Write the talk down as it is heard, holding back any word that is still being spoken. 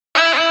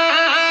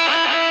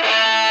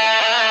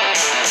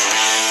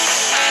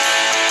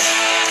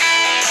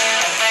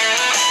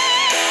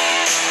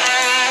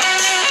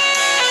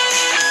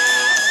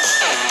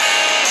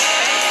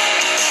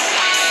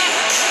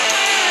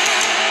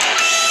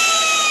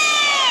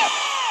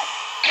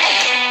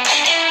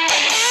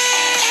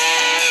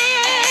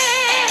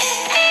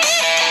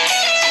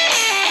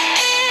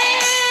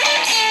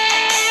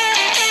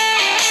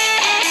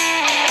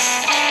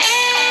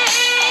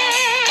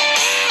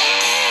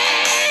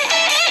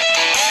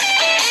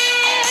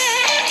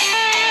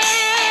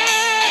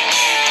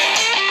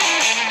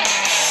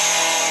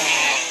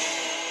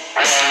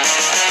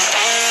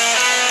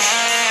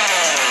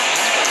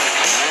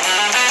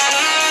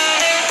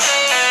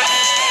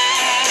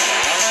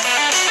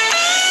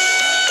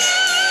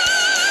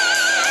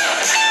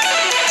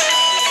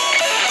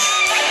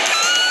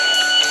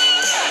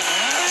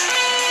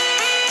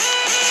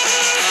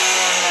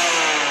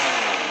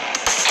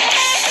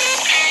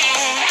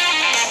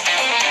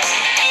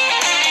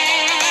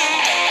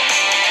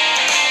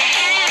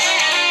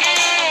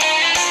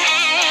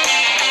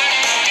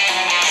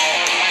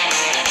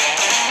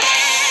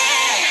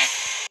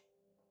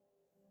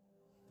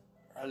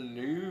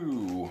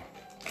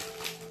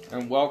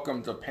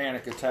welcome to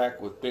Panic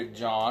Attack with Big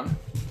John.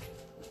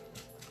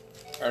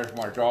 As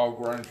my dog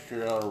runs to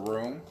the other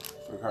room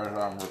because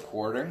I'm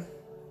recording.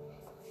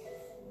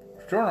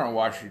 Still don't know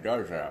why she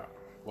does that,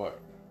 but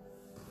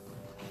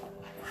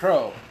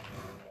so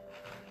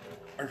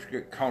let's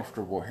get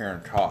comfortable here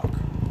and talk.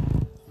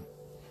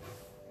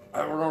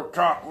 Have a little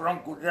talk with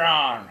Uncle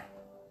John.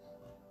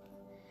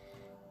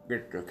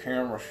 Get the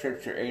camera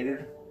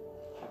situated.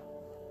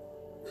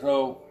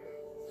 So,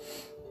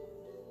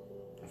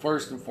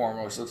 first and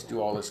foremost, let's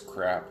do all this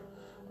crap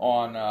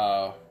on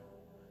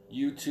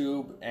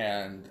YouTube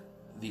and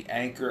the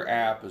Anchor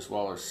app, as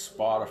well as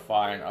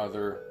Spotify and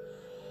other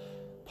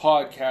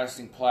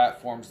podcasting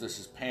platforms. This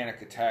is Panic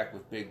Attack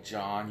with Big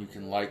John. You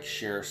can like,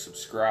 share,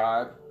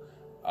 subscribe.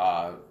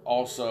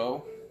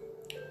 Also,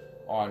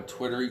 on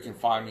Twitter, you can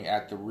find me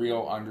at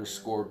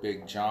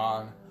 @thereal_Big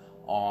John.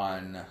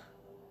 On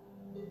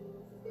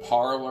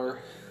Parler,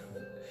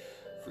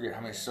 forget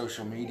how many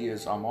social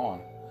medias I'm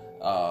on.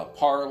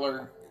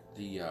 Parler,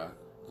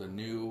 the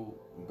new,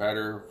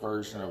 better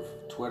version of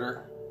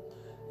Twitter.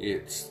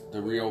 It's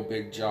The Real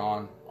Big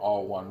John,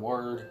 all one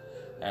word.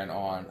 And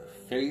on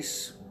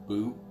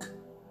Facebook,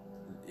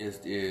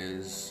 it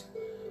is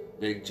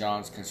Big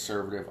John's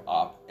Conservative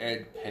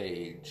Op-Ed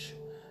page.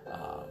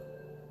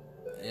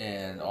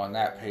 And on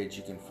that page,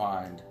 you can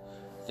find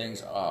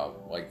things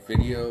like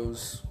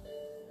videos.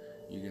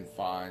 You can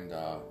find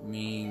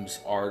memes,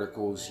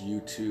 articles,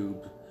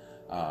 YouTube,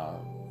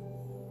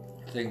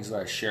 things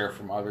that I share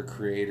from other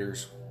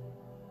creators.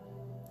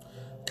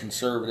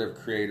 Conservative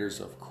creators,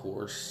 of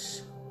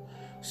course.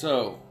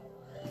 So,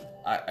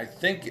 I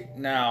think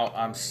now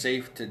I'm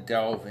safe to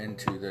delve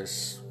into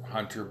this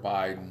Hunter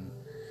Biden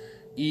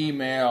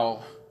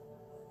email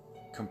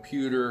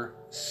computer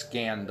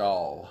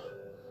scandal.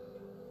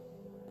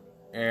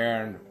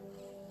 And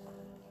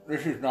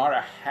this is not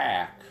a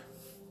hack.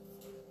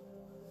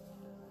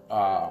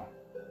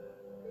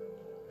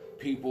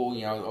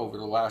 People, over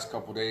the last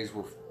couple of days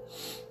were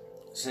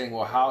saying,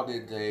 well, how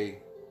did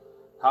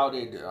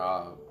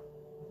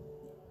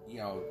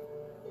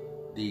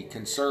the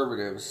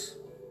conservatives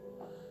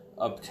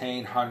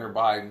obtain Hunter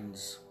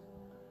Biden's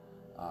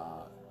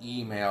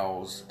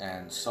emails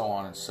and so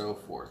on and so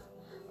forth.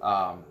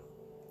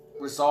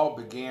 This all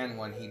began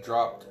when he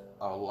dropped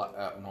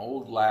an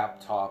old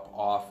laptop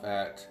off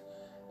at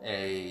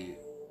a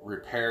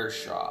repair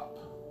shop.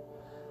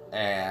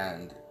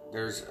 And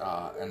there's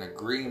an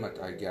agreement,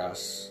 I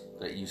guess,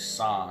 that you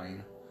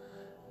sign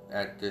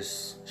at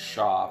this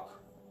shop,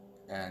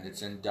 and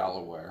it's in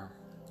Delaware,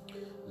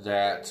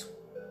 that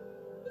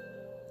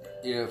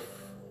if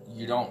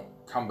you don't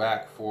come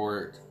back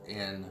for it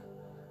in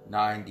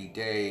 90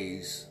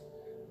 days,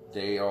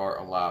 they are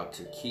allowed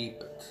to keep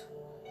it.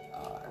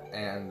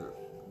 And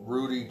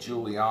Rudy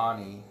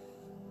Giuliani,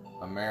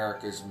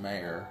 America's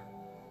mayor,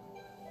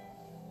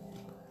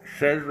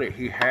 says that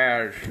he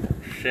has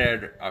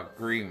said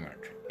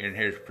agreement in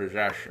his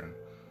possession.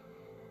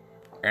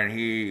 And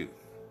he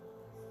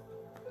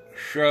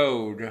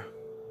showed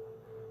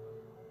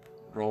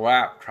the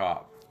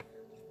laptop.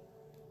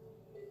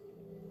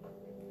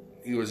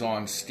 He was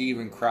on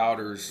Steven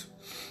Crowder's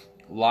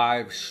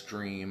live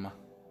stream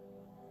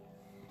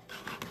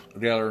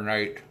the other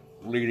night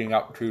leading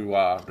up to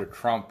the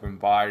Trump and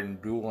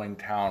Biden dueling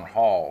town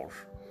halls.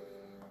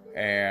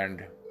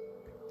 And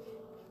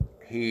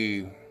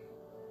he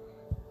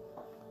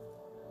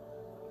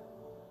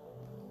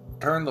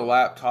turned the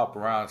laptop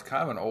around. It's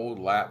kind of an old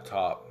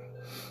laptop,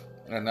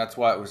 and that's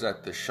why it was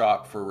at the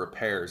shop for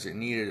repairs. It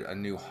needed a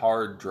new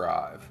hard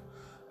drive.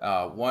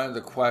 One of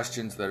the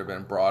questions that have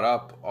been brought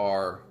up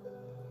are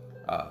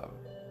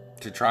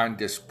to try and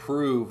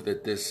disprove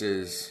that this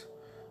is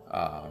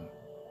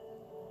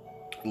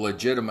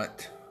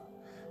legitimate,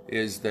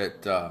 is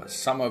that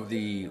some of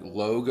the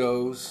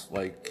logos,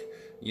 like,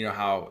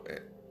 how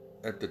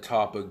at the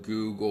top of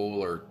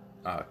Google or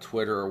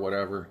Twitter or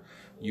whatever,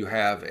 you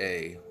have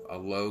a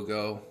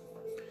logo.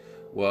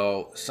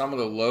 Well, some of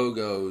the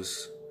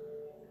logos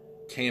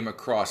came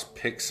across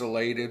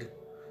pixelated.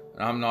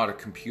 And I'm not a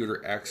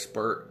computer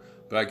expert,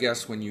 but I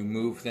guess when you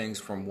move things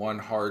from one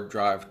hard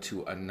drive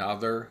to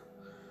another,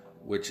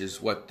 which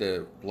is what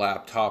the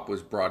laptop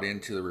was brought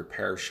into the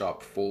repair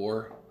shop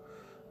for,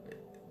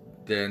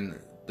 then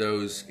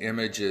those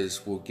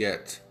images will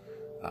get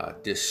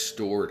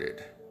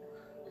distorted.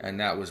 And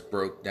that was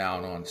broke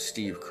down on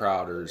Steve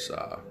Crowder's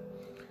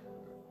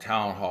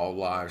town hall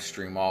live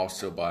stream,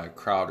 also by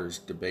Crowder's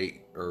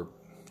debate, or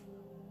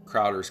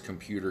Crowder's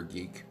Computer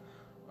Geek.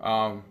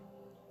 Let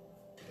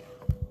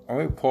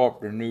me pull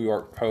up the New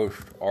York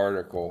Post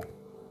article.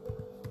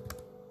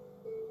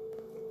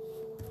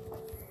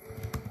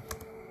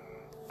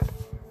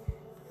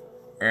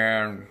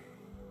 And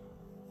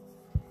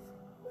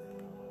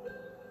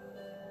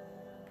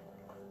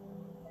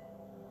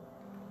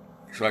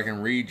so I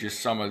can read just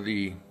some of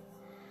the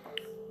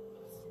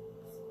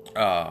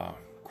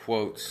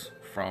quotes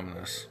from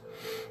this.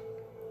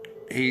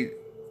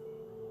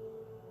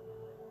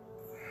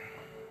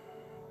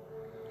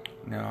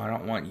 No, I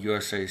don't want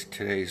USA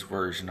Today's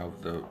version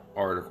of the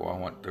article. I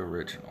want the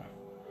original.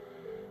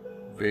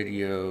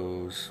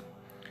 videos.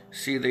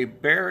 See, they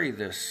bury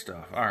this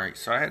stuff. Alright,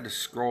 so I had to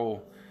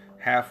scroll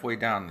halfway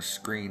down the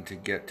screen to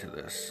get to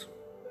this.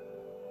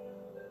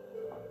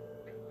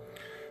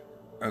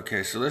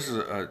 Okay, so this is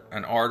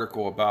an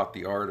article about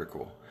the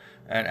article.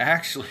 And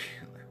actually,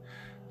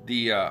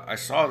 I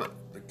saw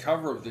the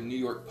cover of the New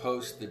York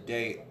Post the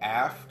day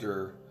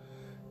after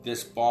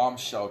this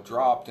bombshell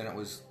dropped, and it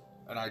was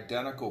an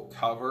identical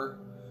cover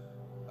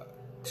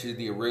to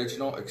the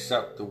original,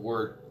 except the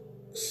word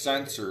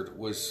censored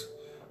was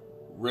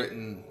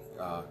written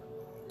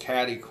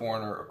catty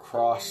corner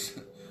across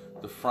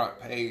the front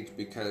page,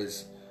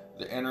 because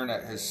the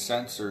internet has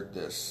censored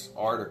this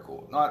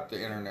article. Not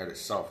the internet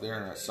itself. The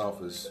internet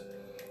itself is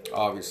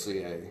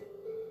obviously a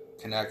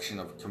connection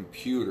of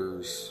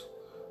computers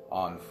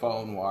on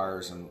phone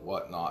wires and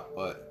whatnot,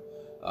 but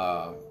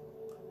I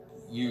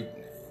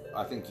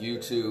think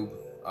YouTube,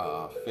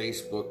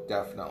 Facebook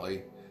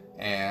definitely,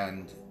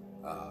 and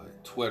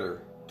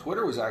Twitter.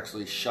 Twitter was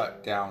actually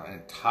shut down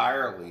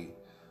entirely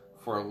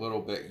for a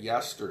little bit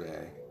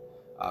yesterday,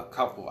 a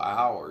couple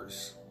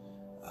hours,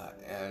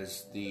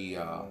 as the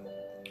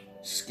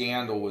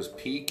scandal was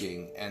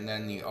peaking, and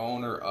then the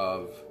owner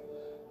of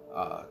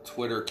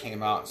Twitter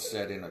came out and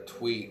said in a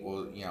tweet,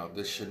 well,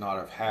 this should not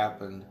have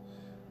happened,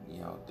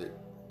 that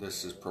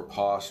this is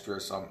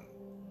preposterous. I'm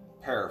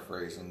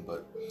paraphrasing,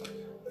 but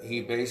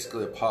he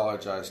basically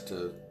apologized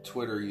to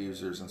Twitter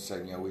users and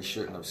said, we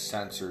shouldn't have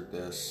censored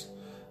this.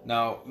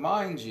 Now,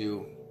 mind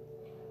you,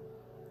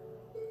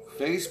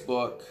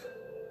 Facebook,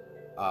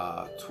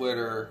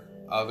 Twitter,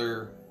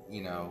 other,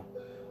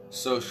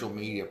 social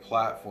media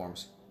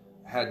platforms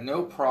had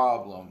no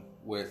problem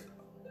with,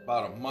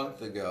 about a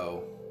month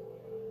ago,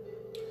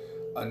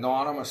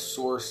 anonymous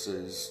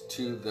sources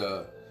to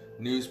the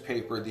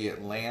newspaper The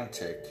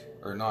Atlantic,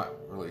 or not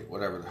really,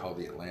 whatever the hell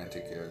The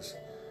Atlantic is.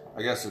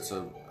 I guess it's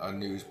a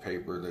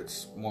newspaper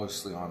that's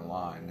mostly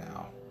online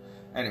now.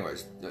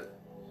 Anyways,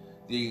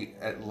 the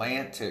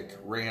Atlantic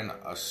ran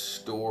a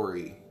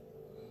story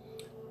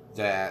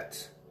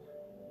that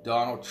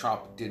Donald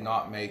Trump did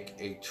not make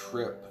a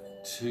trip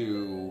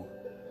to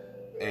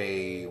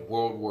a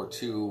World War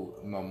II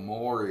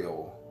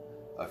memorial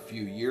a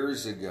few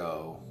years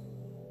ago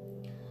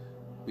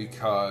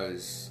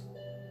because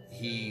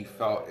he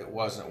felt it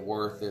wasn't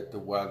worth it, the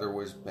weather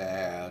was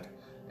bad,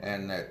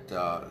 and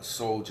that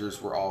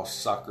soldiers were all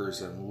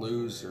suckers and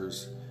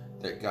losers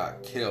that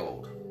got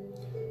killed.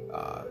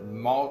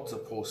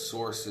 Multiple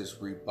sources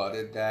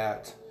rebutted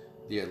that.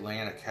 The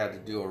Atlantic had to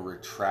do a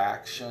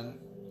retraction.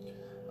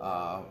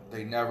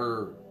 They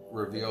never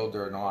revealed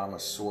their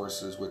anonymous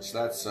sources, which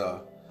that's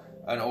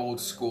an old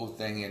school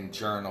thing in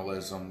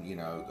journalism.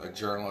 A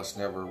journalist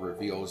never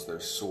reveals their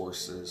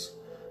sources.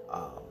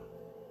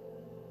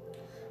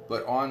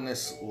 But on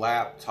this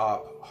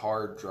laptop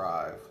hard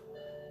drive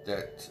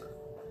that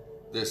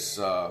this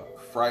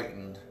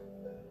frightened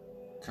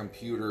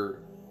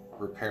computer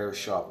repair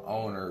shop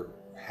owner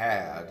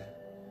had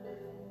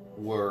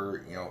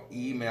were,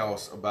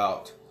 emails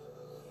about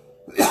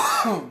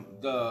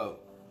the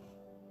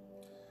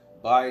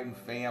Biden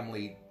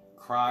family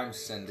crime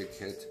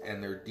syndicate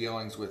and their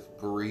dealings with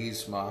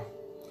Burisma.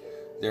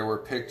 There were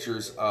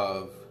pictures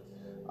of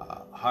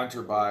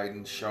Hunter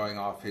Biden showing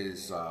off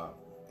his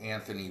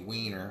Anthony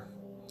Weiner.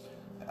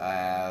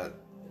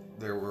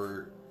 There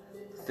were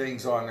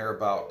things on there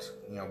about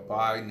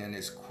Biden and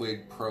his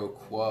quid pro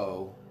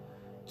quo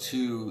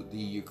to the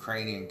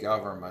Ukrainian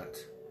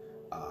government.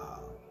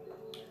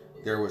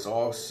 There was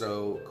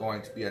also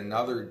going to be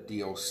another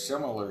deal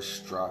similar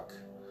struck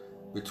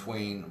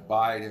between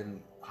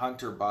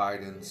Hunter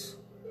Biden's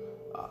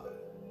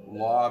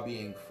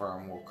lobbying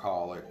firm, we'll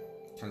call it,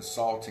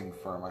 consulting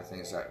firm, I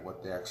think is that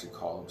what they actually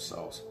call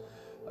themselves,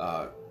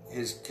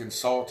 his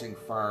consulting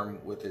firm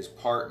with his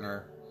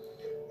partner,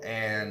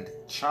 and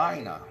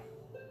China.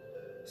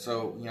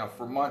 So,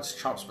 for months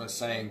Trump's been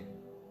saying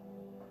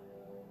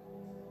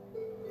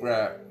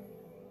that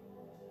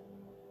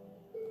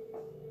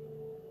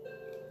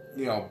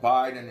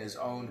Biden is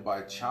owned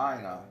by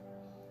China.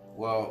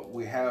 Well,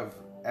 we have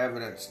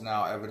evidence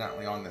now,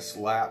 evidently on this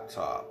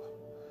laptop.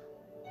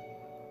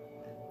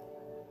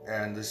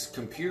 And this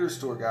computer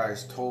store guy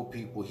has told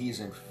people he's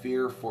in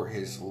fear for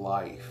his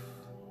life.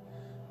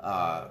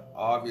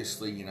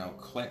 Obviously,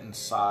 Clinton's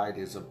side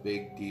is a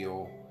big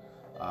deal.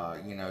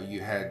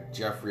 You had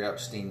Jeffrey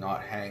Epstein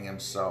not hang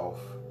himself,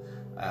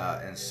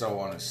 and so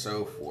on and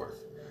so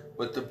forth.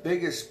 But the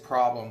biggest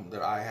problem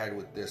that I had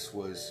with this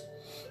was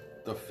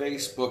the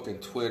Facebook and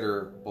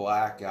Twitter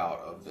blackout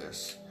of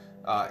this.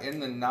 In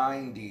the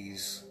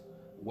 90s,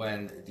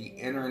 when the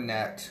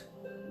internet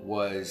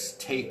was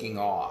taking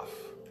off,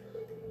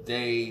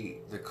 the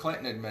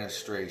Clinton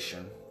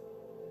administration,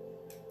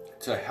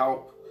 to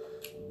help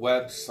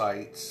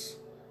websites,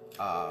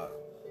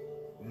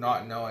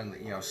 not knowing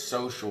that,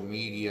 social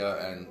media,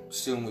 and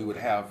soon we would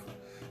have,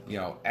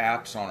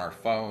 apps on our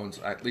phones.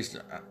 At least,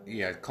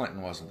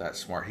 Clinton wasn't that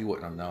smart. He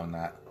wouldn't have known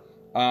that.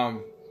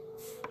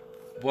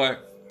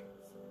 But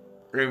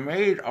they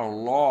made a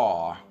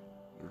law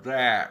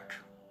that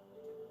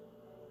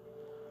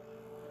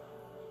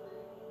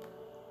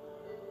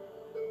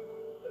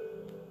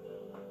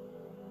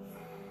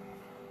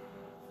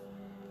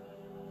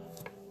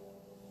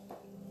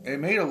they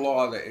made a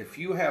law that if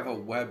you have a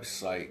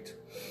website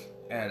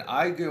and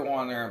I go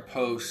on there and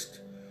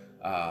post,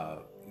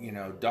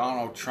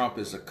 Donald Trump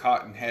is a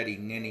cotton-heady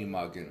ninny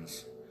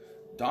muggins,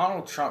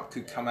 Donald Trump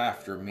could come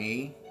after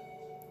me.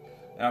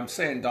 And I'm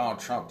saying Donald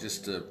Trump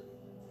just to,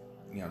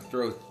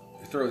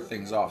 throw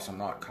things off, so I'm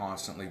not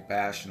constantly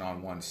bashing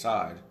on one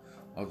side,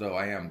 although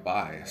I am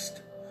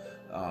biased.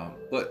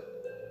 But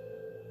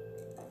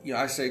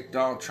I say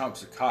Donald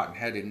Trump's a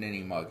cotton-headed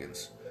ninny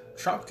muggins.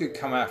 Trump could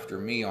come after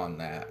me on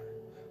that,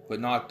 but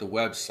not the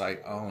website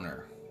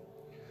owner.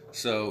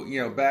 So,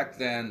 back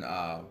then,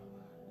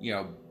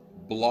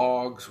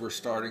 blogs were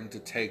starting to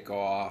take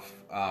off.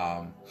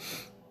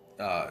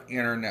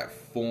 Internet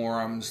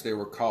forums, they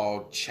were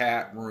called,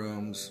 chat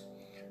rooms,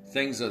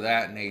 things of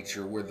that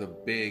nature were the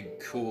big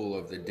cool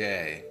of the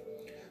day.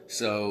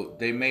 So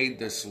they made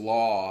this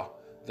law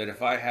that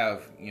if I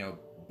have,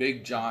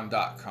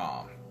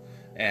 bigjohn.com,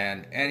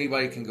 and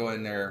anybody can go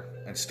in there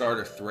and start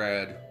a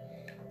thread,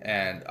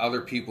 and other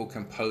people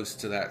can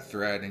post to that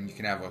thread, and you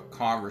can have a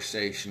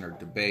conversation or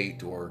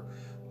debate or,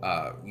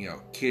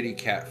 kitty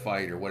cat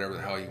fight or whatever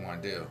the hell you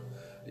want to do.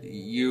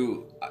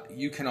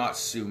 You cannot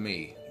sue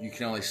me. You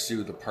can only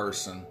sue the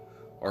person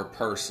or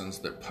persons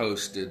that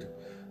posted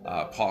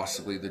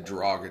possibly the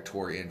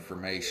derogatory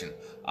information.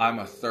 I'm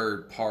a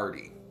third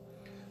party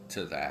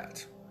to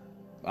that.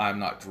 I'm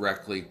not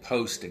directly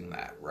posting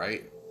that,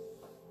 right?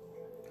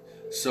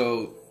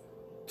 So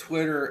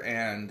Twitter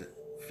and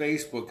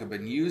Facebook have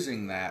been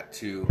using that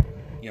to,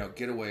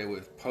 get away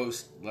with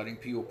letting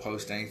people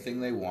post anything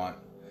they want.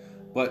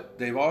 But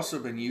they've also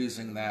been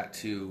using that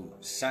to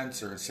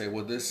censor and say,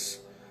 well, this,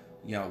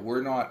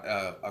 we're not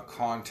a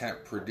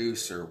content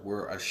producer,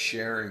 we're a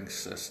sharing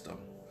system.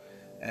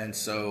 And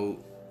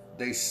so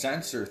they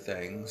censor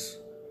things,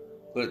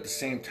 but at the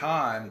same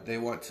time, they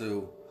want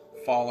to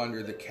fall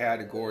under the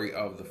category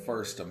of the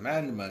First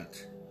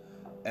Amendment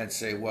and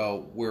say,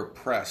 well, we're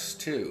press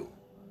too.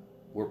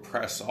 We're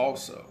press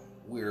also.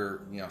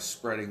 We're,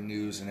 spreading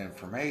news and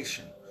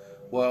information.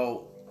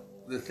 Well,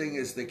 the thing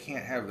is, they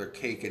can't have their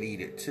cake and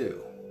eat it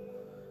too.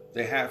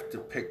 They have to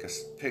pick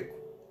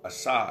a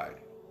side.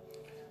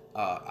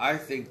 I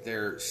think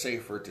they're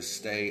safer to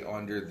stay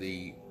under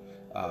the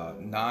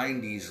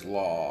 90s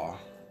law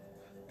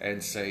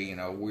and say,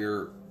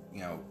 we're,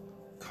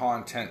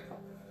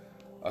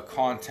 a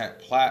content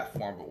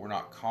platform, but we're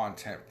not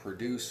content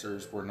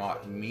producers, we're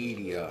not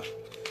media,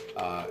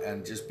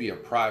 and just be a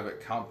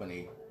private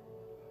company.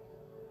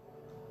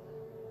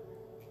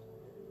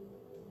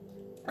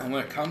 And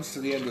when it comes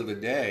to the end of the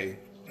day,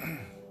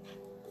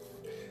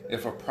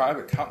 if a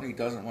private company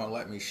doesn't want to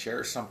let me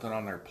share something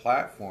on their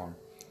platform,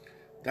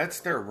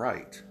 that's their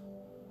right.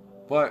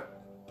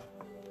 But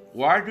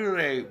why do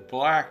they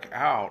black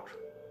out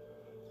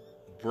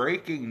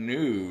breaking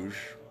news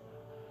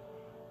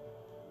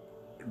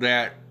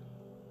that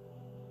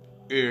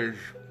is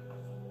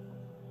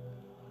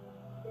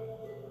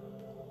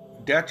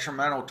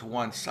detrimental to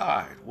one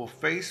side? Well,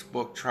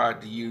 Facebook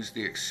tried to use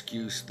the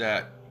excuse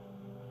that,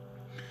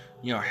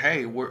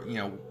 hey,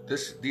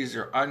 these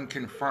are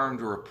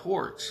unconfirmed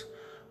reports.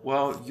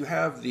 Well, you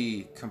have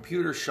the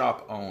computer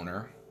shop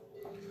owner,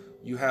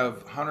 you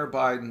have Hunter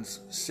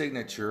Biden's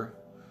signature,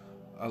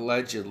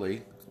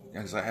 allegedly,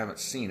 as I haven't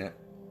seen it,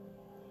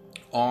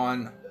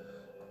 on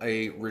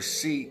a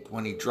receipt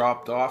when he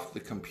dropped off the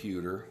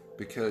computer,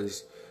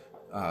 because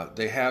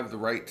they have the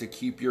right to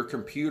keep your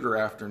computer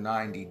after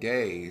 90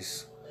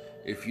 days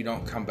if you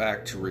don't come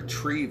back to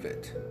retrieve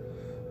it.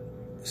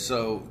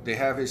 So they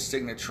have his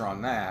signature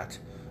on that.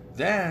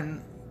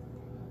 Then,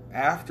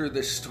 after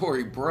this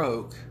story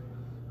broke,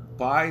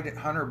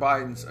 Hunter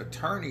Biden's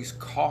attorneys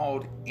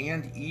called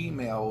and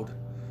emailed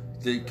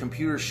the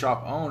computer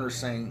shop owner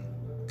saying,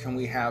 can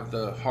we have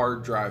the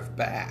hard drive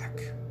back?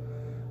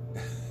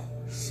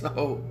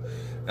 So,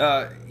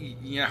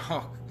 you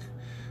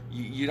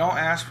don't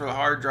ask for the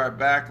hard drive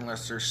back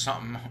unless there's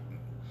something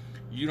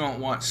you don't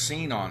want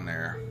seen on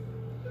there.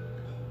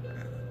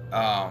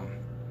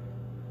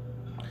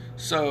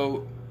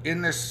 So,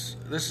 in this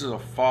is a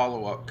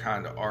follow-up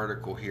kind of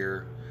article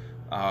here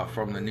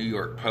from the New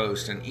York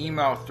Post, an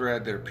email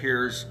thread that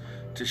appears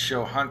to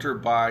show Hunter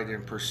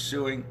Biden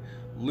pursuing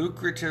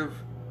lucrative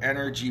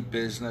energy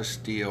business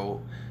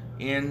deal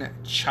in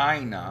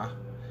China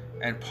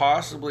and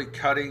possibly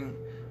cutting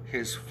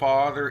his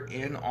father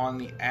in on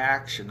the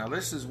action. Now,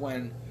 this is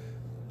when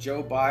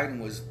Joe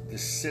Biden was the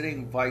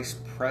sitting vice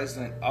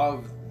president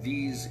of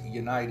these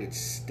United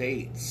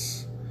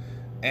States.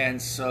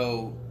 And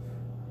so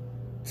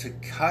to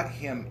cut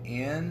him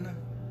in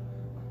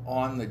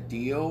on the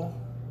deal,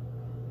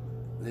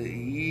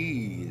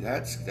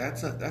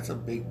 that's a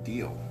big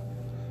deal.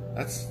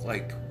 That's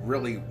like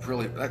really,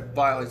 that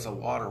violates a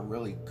lot of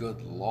really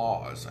good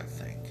laws, I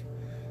think.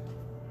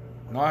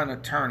 Not an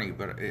attorney,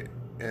 but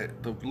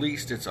at the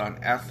least it's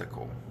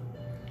unethical.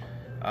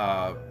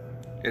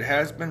 It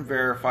has been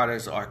verified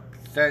as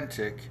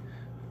authentic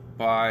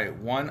by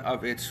one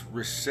of its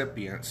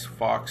recipients,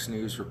 Fox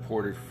News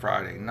reported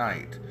Friday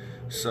night.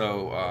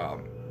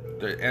 So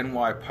the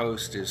NY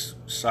Post is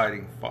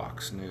citing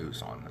Fox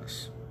News on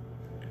this.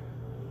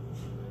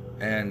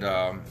 And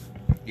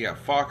yeah,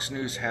 Fox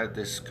News had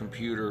this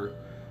computer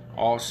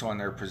also in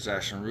their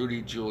possession.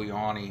 Rudy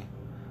Giuliani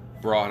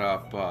brought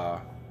up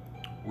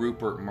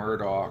Rupert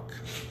Murdoch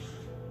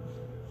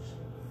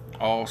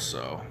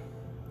also.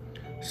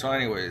 So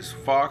anyways,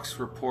 Fox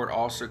report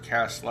also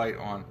cast light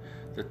on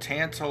the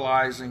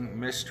tantalizing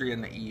mystery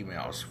in the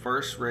emails,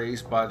 first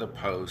raised by the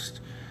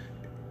Post,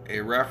 a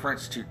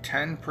reference to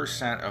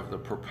 10% of the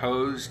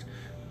proposed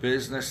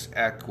business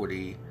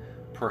equity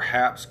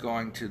perhaps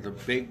going to the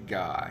big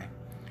guy.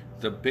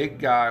 The big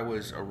guy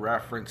was a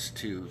reference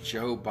to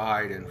Joe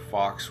Biden,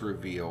 Fox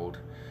revealed,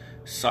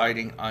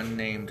 citing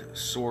unnamed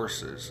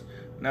sources.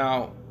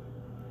 Now,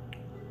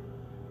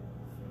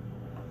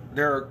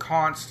 there are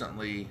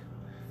constantly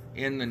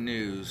in the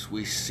news,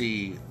 we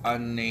see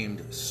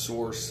unnamed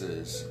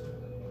sources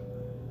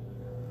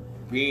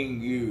being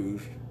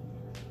used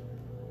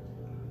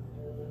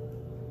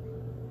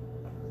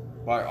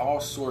by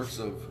all sorts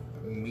of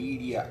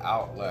media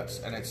outlets,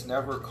 and it's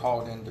never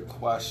called into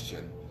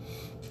question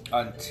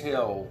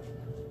until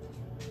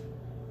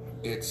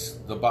it's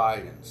the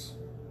Bidens.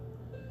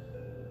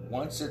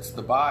 Once it's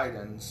the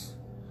Bidens,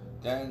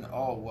 then,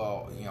 oh,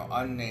 well,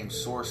 unnamed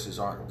sources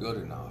aren't good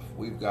enough.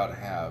 We've got to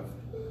have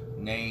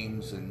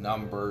names and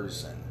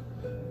numbers and,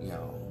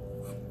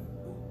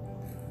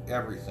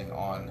 everything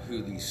on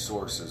who these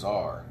sources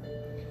are.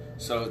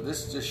 So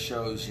this just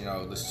shows,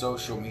 the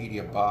social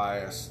media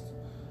bias.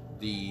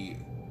 The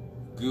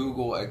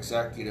Google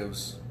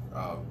executives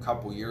a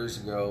couple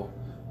years ago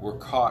were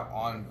caught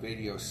on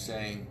video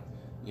saying,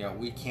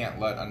 we can't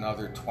let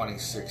another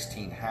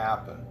 2016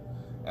 happen.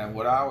 And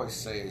what I always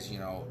say is,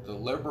 the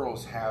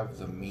liberals have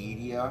the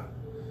media,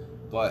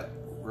 but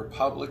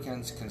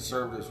Republicans,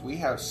 conservatives, we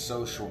have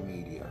social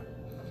media.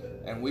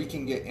 And we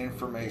can get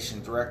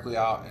information directly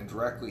out and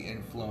directly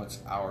influence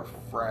our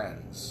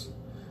friends.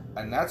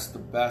 And that's the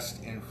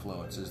best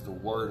influence, is the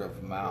word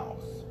of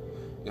mouth.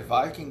 If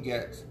I can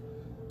get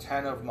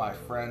 10 of my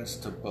friends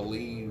to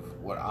believe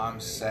what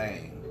I'm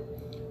saying,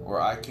 or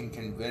I can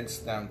convince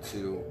them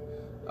to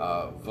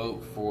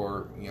vote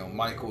for,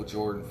 Michael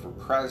Jordan for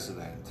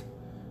president,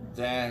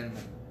 then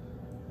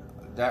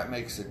that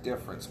makes a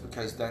difference,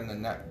 because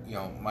then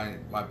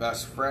my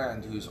best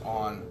friend who's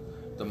on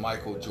the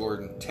Michael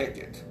Jordan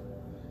ticket,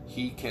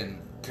 he can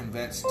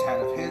convince 10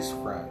 of his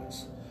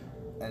friends,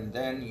 and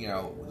then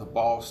the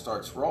ball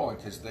starts rolling,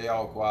 because they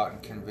all go out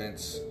and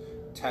convince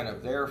 10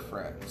 of their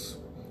friends,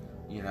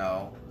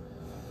 and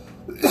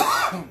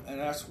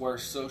that's where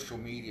social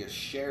media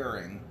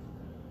sharing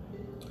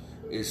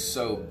is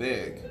so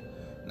big.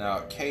 Now,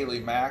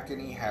 Kayleigh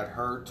McEnany had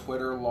her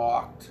Twitter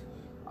locked.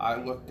 I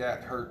looked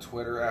at her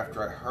Twitter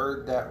after I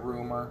heard that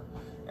rumor,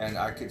 and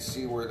I could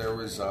see where there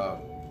was a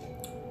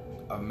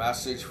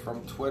message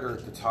from Twitter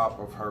at the top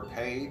of her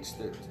page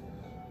that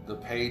the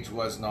page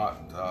was not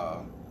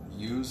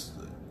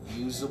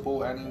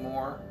usable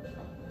anymore.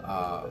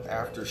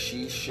 After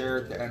she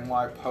shared the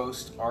NY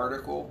Post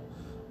article,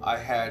 I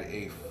had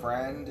a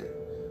friend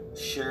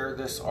share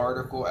this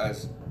article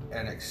as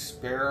an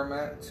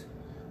experiment,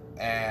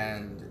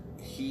 and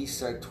he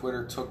said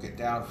Twitter took it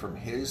down from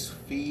his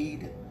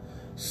feed.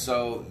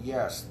 So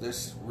yes,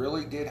 this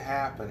really did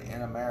happen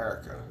in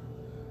America.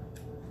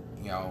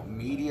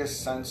 Media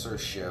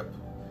censorship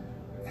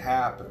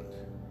happened,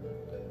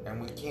 and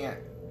we can't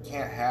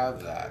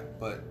have that.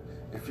 But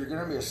if you're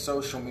going to be a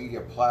social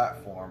media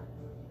platform,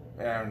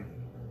 and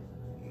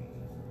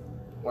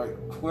like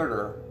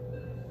Twitter,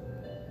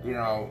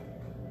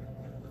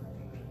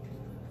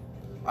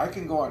 I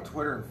can go on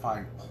Twitter and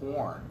find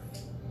porn,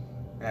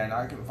 and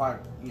I can find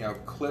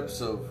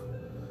clips of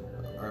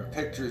or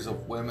pictures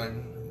of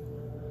women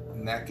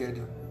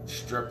naked,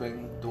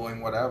 stripping,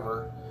 doing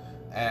whatever,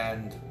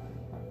 and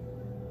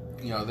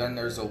then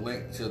there's a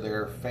link to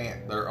their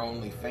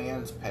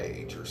OnlyFans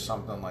page or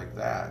something like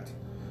that.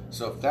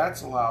 So if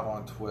that's allowed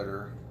on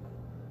Twitter,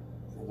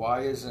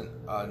 why isn't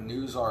a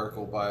news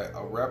article by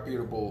a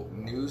reputable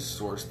news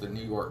source, the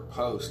New York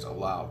Post,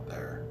 allowed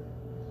there?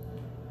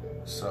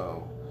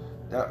 So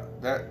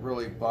that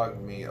really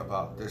bugged me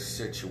about this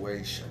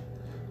situation.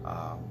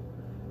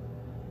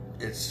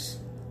 It's,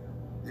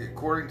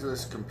 according to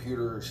this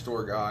computer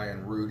store guy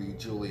and Rudy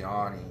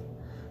Giuliani,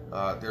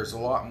 there's a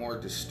lot more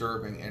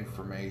disturbing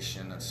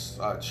information and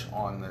such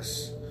on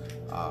this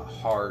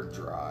hard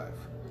drive.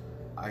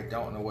 I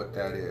don't know what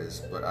that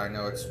is, but I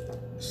know it's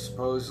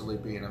supposedly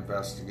being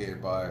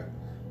investigated by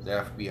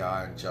the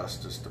FBI and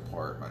Justice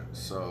Department.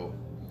 So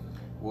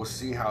we'll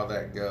see how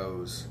that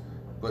goes.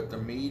 But the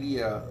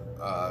media,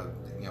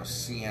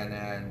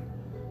 CNN,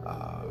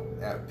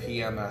 at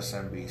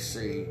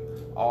PMSNBC,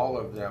 all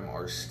of them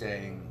are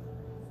staying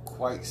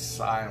quite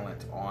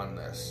silent on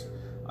this.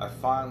 I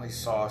finally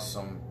saw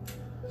some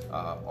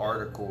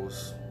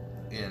articles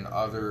in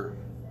other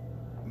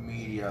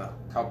media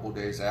a couple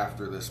days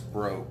after this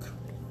broke.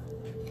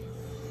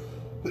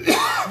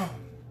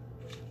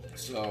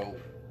 So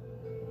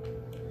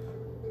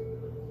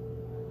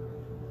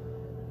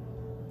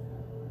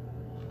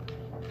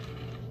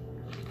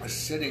a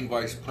sitting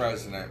vice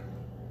president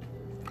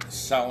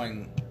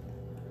selling,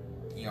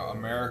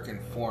 American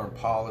foreign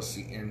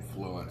policy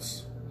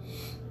influence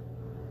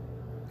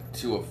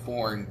to a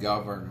foreign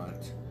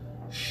government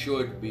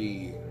should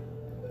be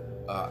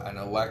an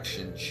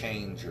election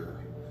changer.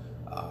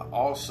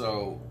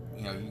 Also,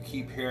 you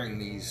keep hearing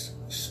these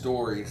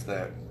stories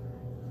that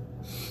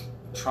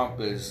Trump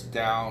is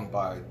down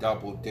by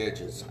double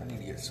digits. I need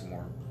to get some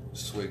more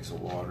swigs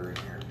of water in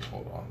here.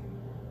 Hold on.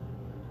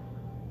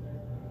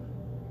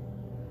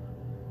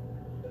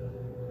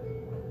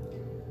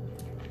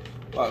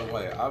 By the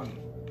way,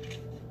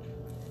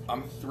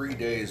 I'm 3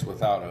 days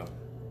without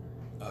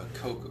a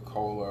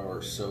Coca-Cola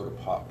or soda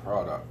pop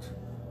product.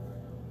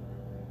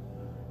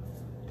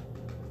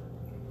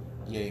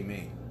 Yay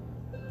me.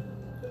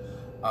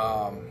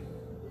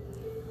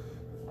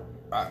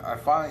 I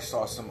finally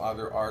saw some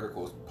other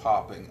articles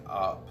popping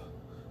up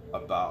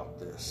about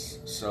this.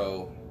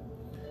 So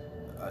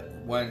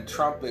when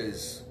Trump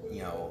is,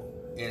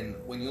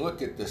 when you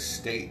look at the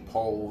state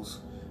polls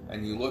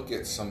and you look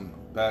at some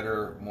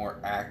better, more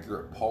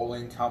accurate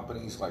polling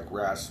companies like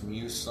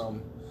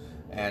Rasmussen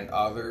and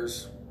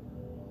others,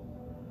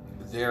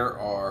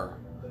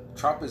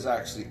 Trump is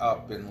actually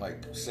up in,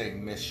 like, say,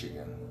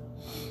 Michigan.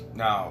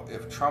 Now,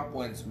 if Trump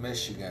wins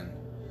Michigan,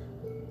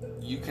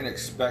 you can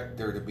expect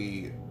there to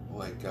be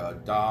like a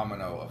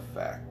domino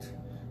effect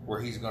where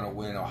he's going to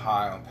win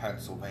Ohio and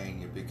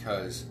Pennsylvania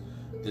because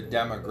the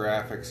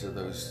demographics of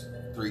those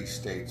 3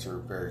 states are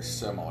very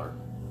similar.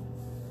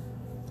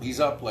 He's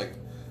up like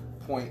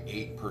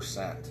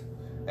 0.8%,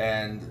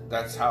 and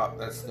that's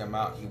the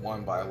amount he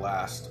won by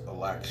last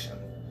election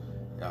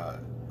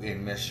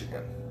in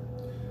Michigan.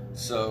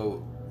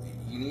 So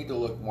you need to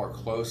look more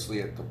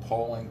closely at the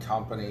polling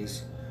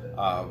companies.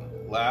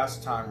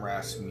 Last time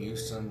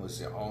Rasmussen was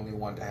the only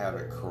one to have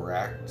it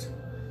correct.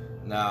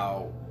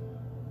 Now,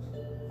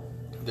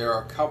 there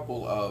are a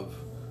couple of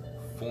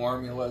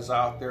formulas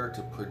out there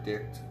to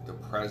predict the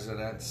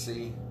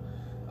presidency.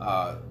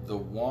 The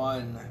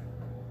one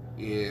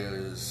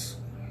is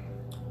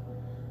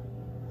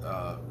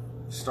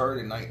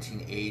started in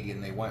 1980,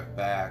 and they went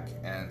back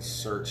and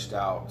searched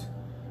out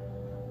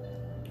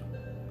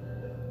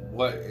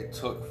what it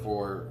took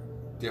for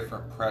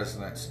different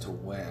presidents to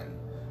win.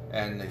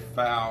 And they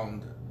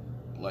found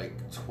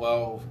like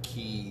 12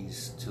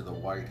 keys to the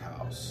White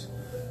House.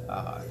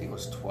 I think it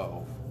was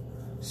 12.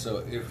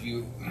 So if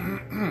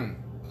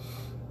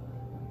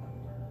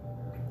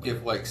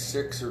like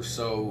 6 or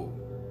so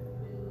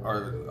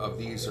of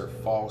these are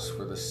false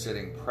for the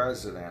sitting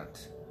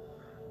president,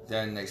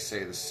 then they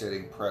say the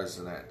sitting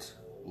president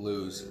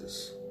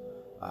loses,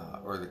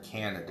 or the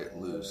candidate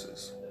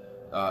loses.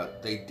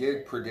 They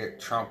did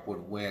predict Trump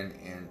would win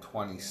in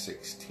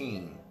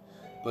 2016,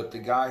 but the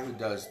guy who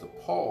does the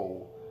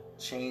poll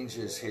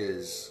changes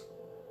his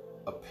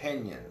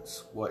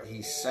opinions. What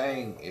he's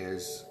saying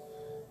is,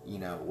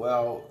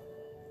 well,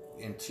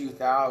 in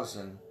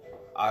 2000,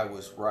 I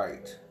was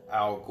right.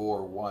 Al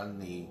Gore won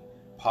the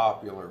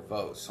popular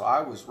vote. So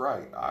I was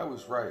right.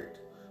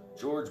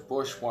 George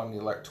Bush won the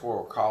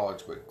Electoral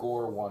College, but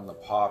Gore won the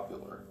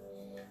popular.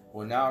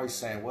 Well, now he's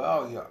saying,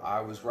 well, yeah, I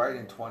was right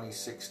in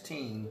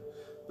 2016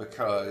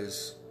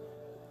 because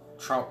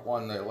Trump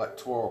won the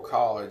Electoral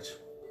College,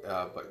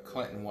 but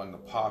Clinton won the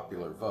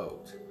popular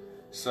vote.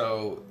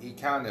 So he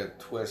kind of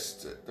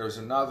twists it. There's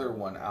another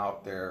one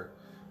out there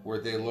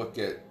where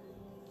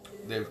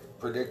they've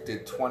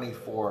predicted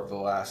 24 of the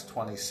last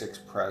 26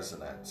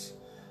 presidents,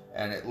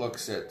 and it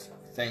looks at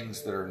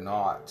things that are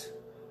not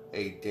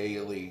a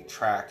daily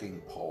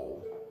tracking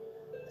poll.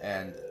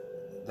 And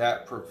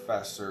that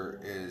professor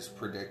is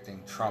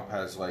predicting Trump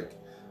has like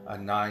a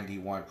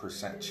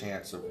 91%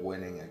 chance of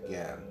winning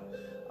again.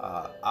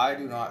 I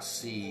do not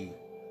see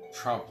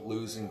Trump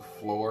losing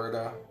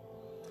Florida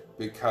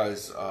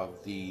because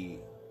of the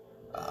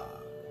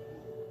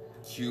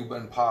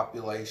Cuban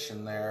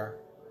population there.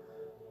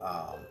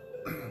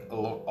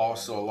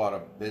 Also, a lot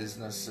of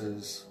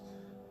businesses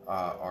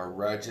are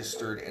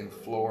registered in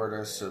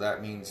Florida, so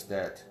that means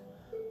that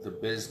the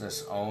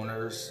business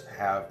owners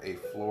have a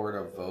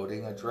Florida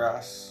voting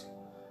address.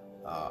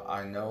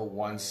 I know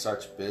one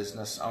such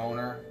business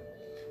owner.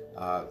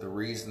 The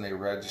reason they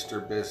register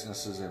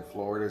businesses in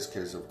Florida is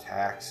because of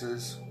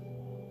taxes.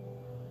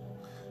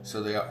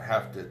 So they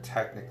have to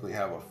technically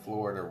have a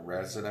Florida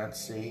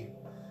residency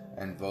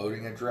and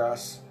voting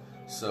address.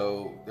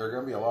 So there are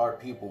going to be a lot of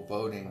people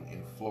voting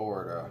in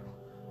Florida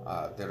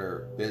that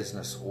are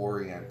business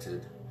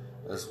oriented,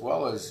 as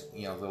well as,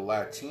 the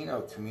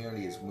Latino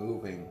community is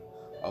moving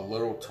a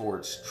little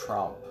towards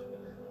Trump,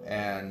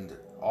 and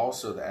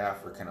also the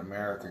African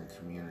American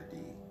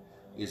community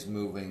is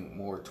moving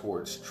more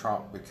towards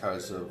Trump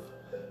because of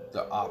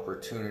the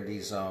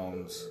opportunity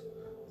zones,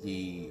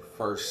 the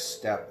First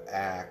Step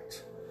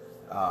Act.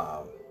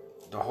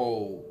 The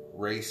whole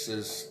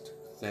racist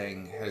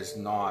thing has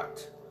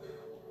not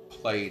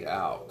played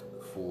out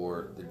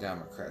for the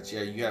Democrats.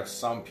 Yeah, you have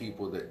some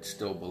people that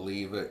still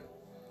believe it,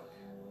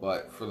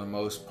 but for the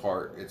most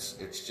part,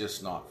 it's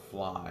just not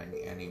flying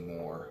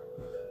anymore.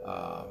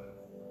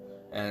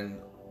 And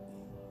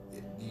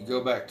you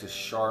go back to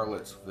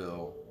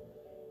Charlottesville,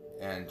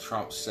 and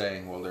Trump's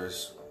saying, well,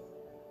 there's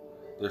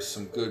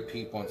some good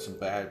people and some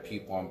bad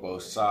people on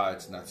both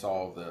sides, and that's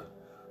all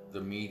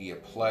the media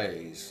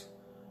plays.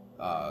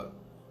 The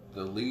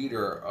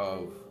leader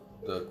of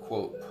the,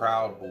 quote,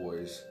 Proud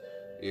Boys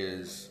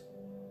is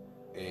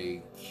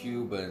a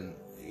Cuban.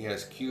 He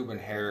has Cuban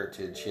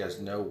heritage. He has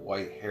no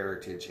white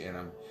heritage in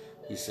him.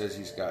 He says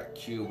he's got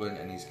Cuban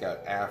and he's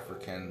got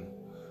African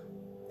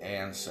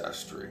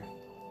ancestry,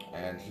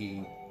 and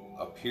he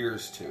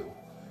appears to.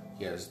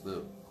 He has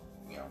the,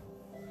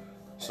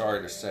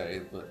 sorry to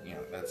say, but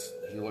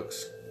he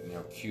looks,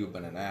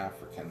 Cuban and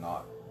African,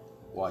 not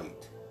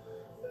white.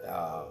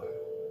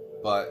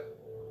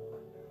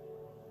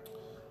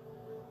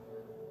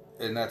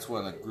 And that's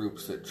one of the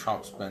groups that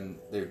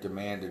they've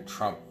demanded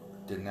Trump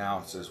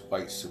denounce as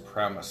white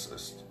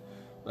supremacist.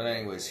 But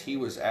anyways, he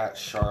was at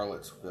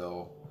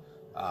Charlottesville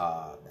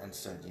and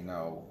said,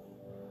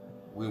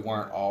 we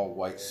weren't all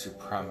white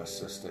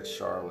supremacists at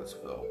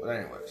Charlottesville. But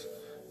anyways,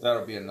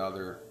 that'll be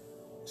another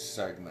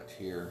segment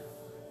here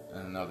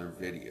and another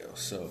video.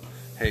 So,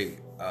 hey,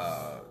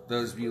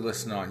 those of you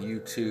listening on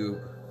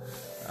YouTube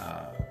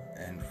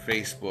and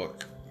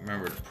Facebook,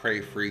 remember to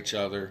pray for each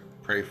other,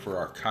 pray for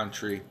our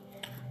country,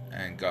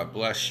 and God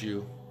bless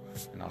you.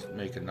 And I'll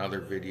make another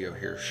video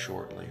here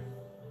shortly.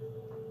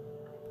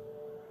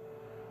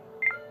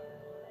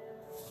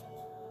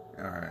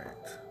 Alright.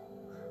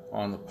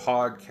 On the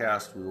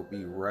podcast, we will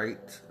be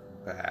right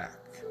back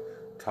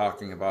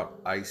talking about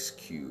Ice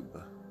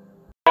Cube.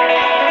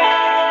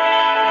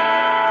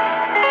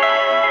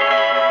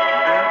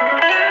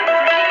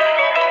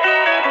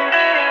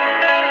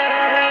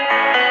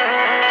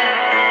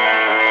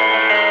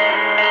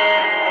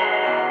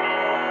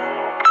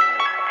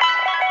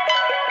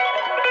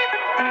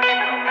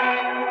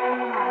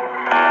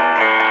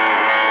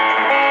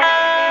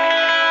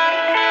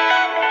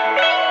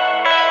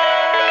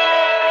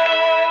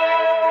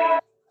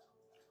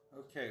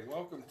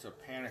 Welcome to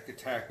Panic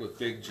Attack with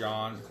Big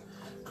John.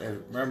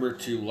 And remember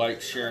to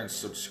like, share, and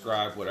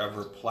subscribe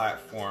whatever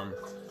platform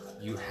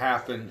you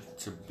happen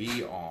to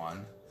be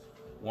on.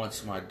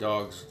 Once my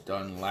dog's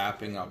done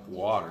lapping up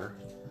water,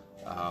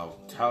 I'll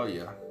tell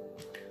you.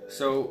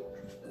 So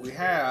we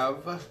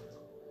have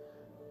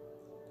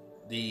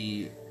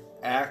the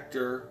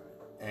actor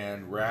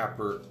and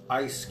rapper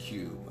Ice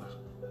Cube,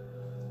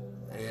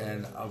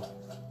 and a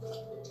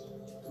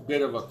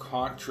bit of a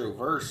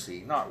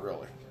controversy, not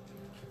really.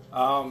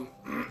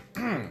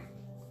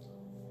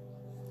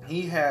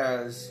 He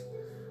has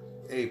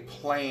a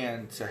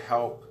plan to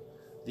help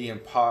the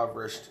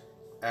impoverished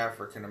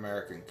African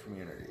American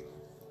community,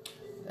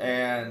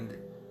 and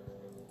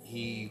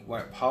he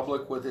went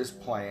public with his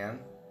plan,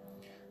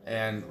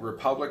 and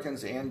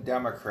Republicans and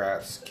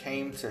Democrats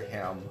came to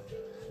him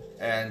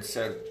and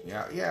said,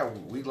 yeah,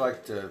 we'd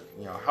like to,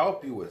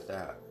 help you with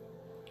that.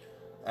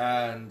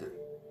 And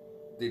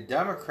the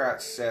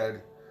Democrats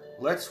said,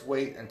 let's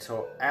wait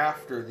until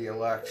after the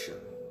election.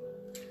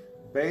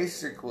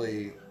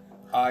 Basically,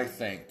 I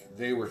think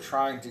they were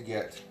trying to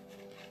get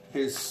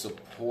his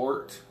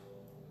support.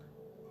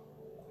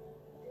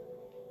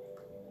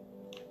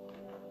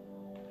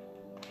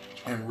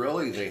 And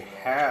really, they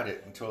had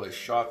it until they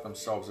shot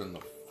themselves in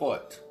the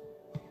foot.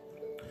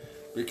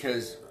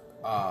 Because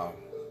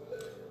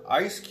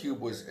Ice Cube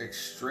was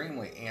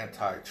extremely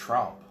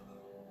anti-Trump.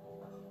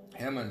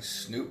 Him and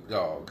Snoop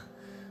Dogg,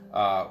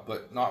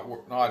 but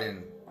not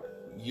in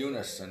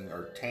unison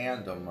or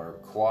tandem or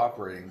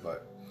cooperating.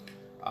 But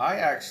I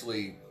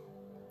actually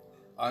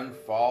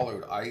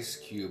unfollowed Ice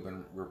Cube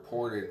and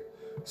reported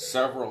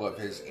several of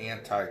his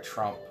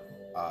anti-Trump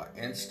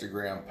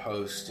Instagram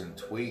posts and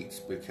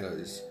tweets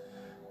because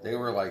they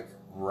were like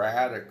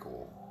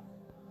radical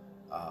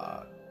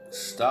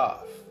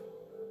stuff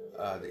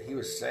that he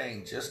was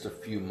saying just a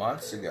few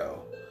months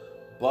ago.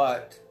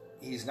 But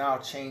he's now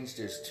changed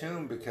his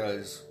tune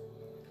because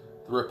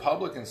the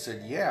Republicans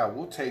said, yeah,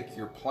 we'll take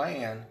your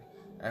plan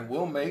and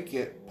we'll make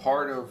it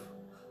part of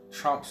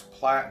Trump's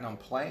platinum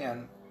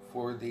plan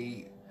for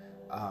the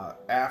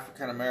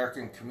African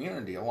American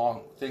community,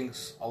 along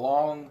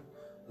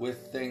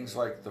with things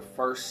like the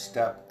First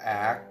Step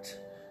Act,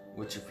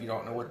 which if you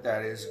don't know what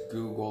that is,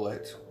 Google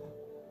it.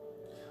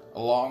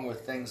 Along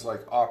with things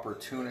like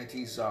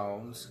opportunity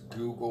zones.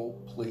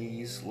 Google,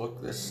 please look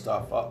this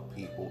stuff up,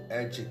 people.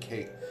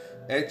 Educate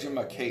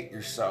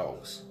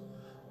yourselves.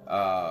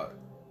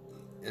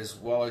 As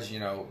well as,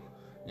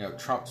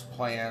 Trump's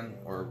plan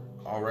or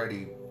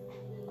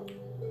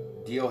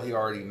deal he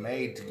already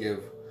made to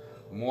give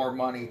more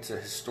money to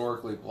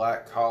historically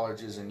black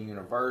colleges and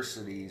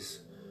universities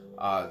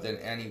than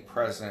any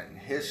president in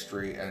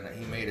history, and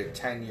he made a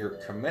 10-year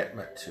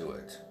commitment to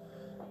it.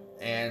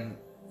 And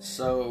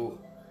so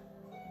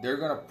they're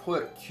going to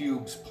put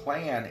Cube's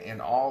plan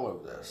in all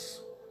of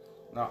this.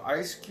 Now,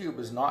 Ice Cube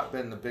has not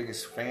been the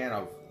biggest fan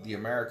of the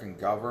American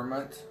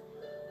government.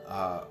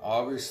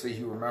 Obviously,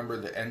 you remember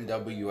the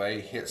NWA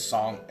hit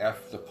song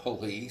F the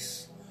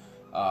Police.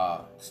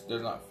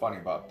 There's nothing funny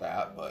about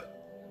that, but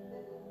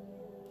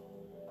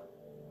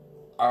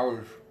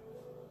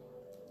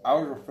I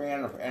was a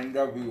fan of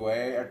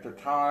NWA at the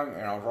time,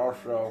 and I was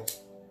also,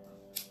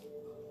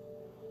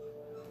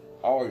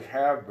 always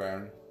have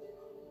been,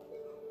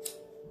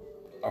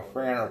 a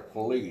fan of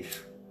Police.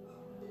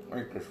 I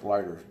think this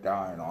lighter's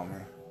dying on me.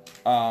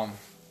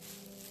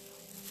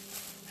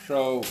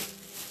 So,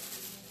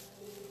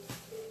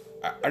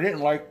 I didn't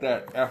like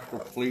that F the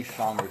Police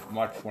song as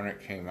much when it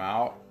came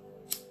out,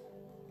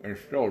 and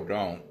still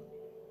don't,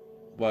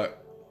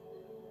 but,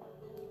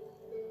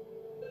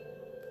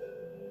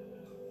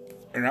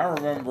 and I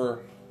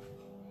remember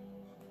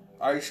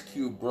Ice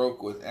Cube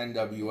broke with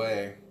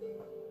NWA,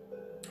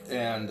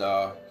 and,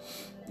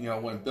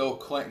 when Bill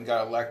Clinton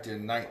got elected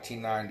in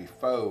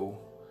 1994,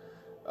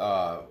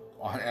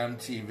 on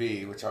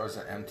MTV, which I was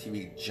an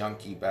MTV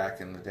junkie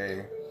back in the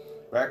day,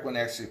 back when they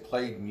actually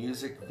played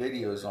music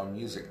videos on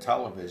music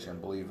television,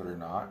 believe it or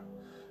not.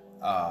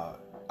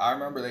 I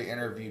remember they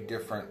interviewed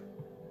different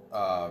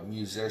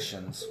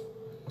musicians,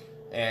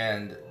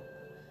 and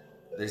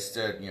they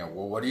said,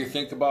 well, what do you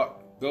think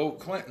about Bill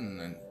Clinton?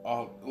 And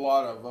a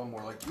lot of them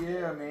were like,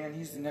 yeah, man,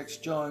 he's the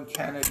next John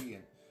Kennedy.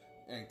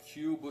 And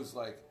Cube was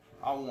like,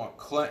 I want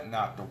Clinton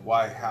out the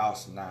White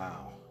House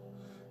now.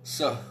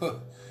 So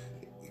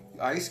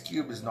Ice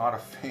Cube is not a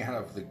fan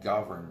of the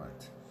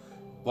government,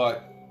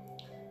 but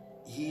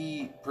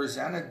he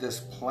presented this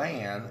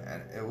plan,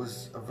 and it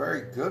was a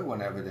very good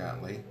one,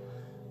 evidently.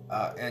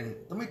 And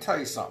let me tell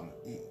you something.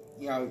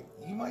 You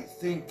might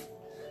think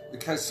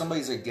because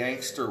somebody's a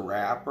gangster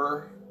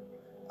rapper,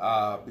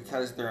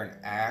 because they're an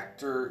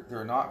actor,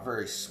 they're not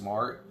very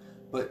smart.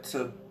 But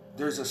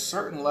there's a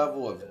certain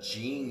level of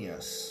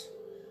genius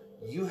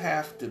you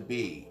have to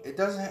be. It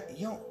doesn't.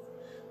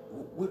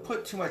 We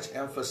put too much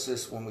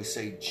emphasis when we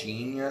say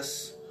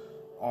genius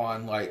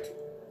on, like,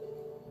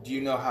 do you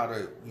know how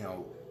to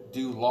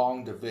do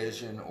long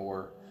division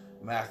or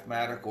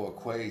mathematical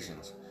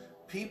equations.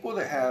 People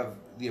that have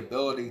the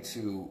ability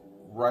to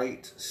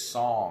write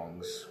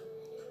songs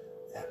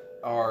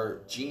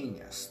are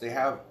genius. They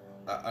have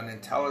an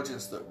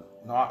intelligence that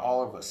not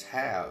all of us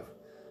have.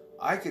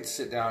 I could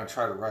sit down and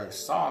try to write a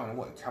song and it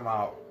wouldn't come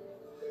out,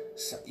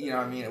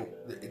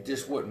 it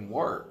just wouldn't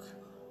work.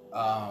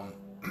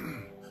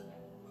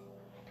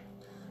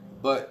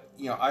 But,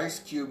 Ice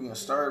Cube,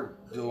 started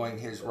doing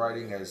his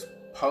writing as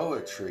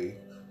poetry,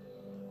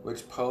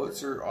 which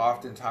poets are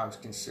oftentimes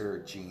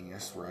considered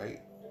genius, right?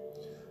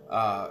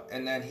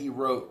 And then he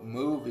wrote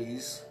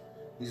movies.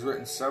 He's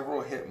written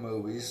several hit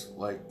movies,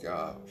 like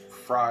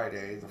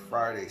Friday, the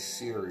Friday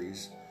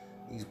series,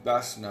 he's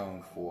best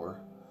known for.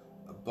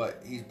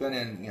 But he's been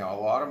in, a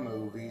lot of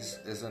movies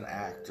as an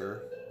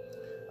actor.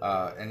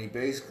 And he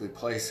basically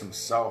plays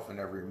himself in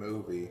every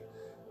movie.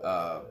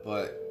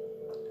 But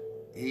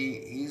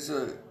he's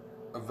a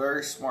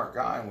very smart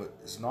guy and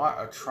is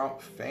not a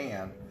Trump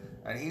fan.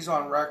 And he's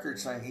on record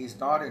saying he's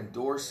not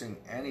endorsing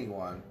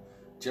anyone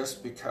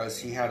just because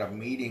he had a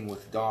meeting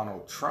with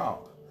Donald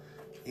Trump.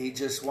 He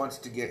just wants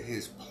to get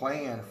his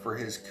plan for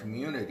his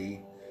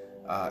community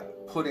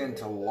put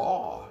into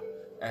law.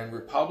 And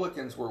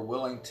Republicans were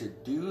willing to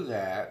do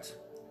that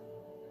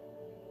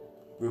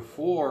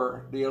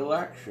before the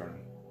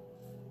election.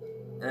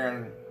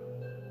 And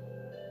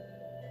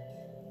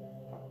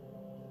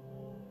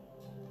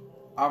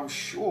I'm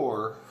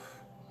sure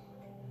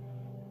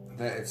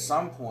that at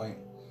some point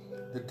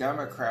the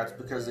Democrats,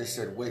 because they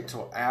said wait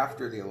till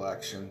after the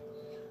election,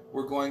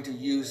 we're going to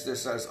use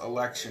this as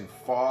election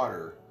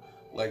fodder,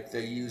 like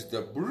they used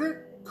the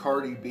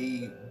Cardi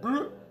B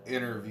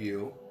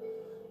interview.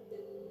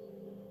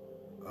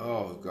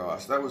 Oh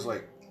gosh, that was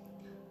like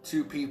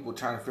two people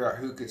trying to figure out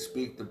who could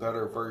speak the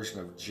better version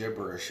of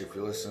gibberish. If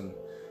you listen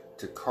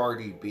to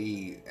Cardi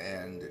B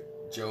and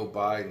Joe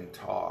Biden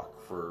talk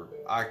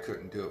I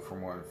couldn't do it for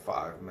more than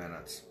 5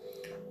 minutes.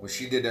 When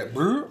she did that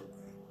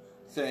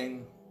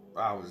thing,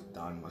 I was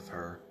done with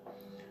her.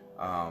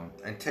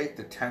 And take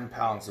the 10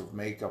 pounds of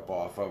makeup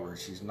off of her,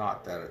 she's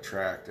not that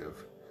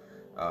attractive.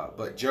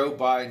 But Joe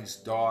Biden's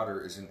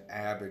daughter is an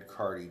avid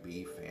Cardi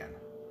B fan.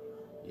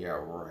 Yeah,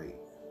 right.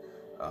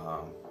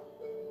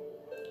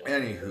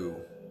 Anywho,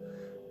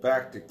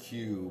 back to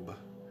Cube.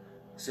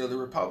 So the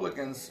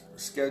Republicans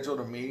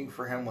scheduled a meeting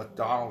for him with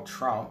Donald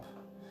Trump,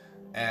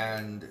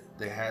 and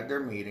they had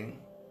their meeting.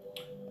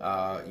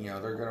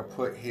 They're going to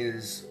put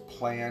his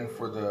plan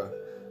for the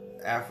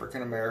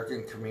African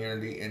American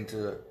community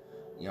into,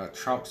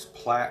 Trump's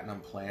Platinum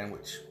Plan,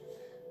 which,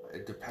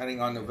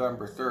 depending on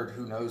November 3rd,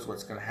 who knows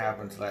what's going to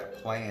happen to that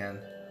plan.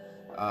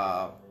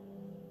 But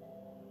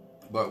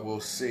we'll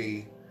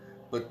see.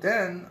 But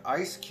then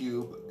Ice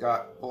Cube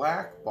got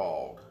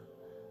blackballed.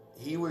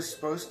 He was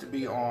supposed to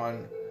be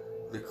on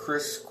the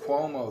Chris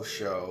Cuomo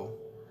show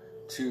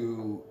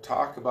to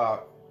talk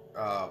about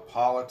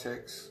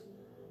politics.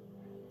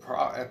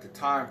 At the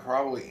time,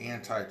 probably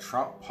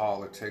anti-Trump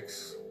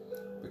politics,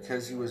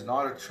 because he was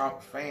not a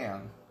Trump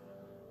fan,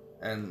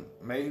 and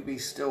maybe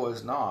still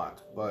is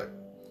not, but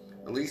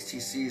at least he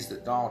sees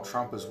that Donald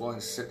Trump is willing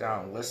to sit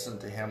down and listen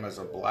to him as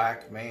a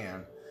black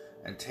man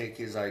and take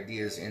his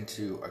ideas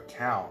into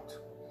account.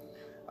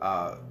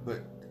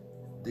 But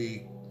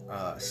the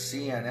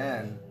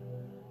CNN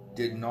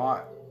did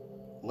not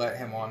let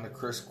him on the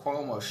Chris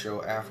Cuomo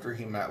show after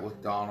he met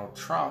with Donald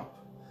Trump,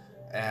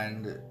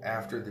 and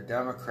after the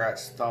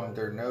Democrats thumbed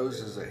their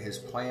noses at his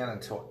plan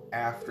until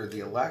after the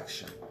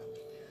election.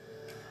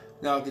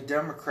 Now, the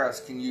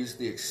Democrats can use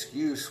the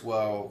excuse,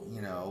 well,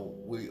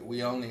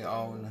 we only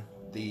own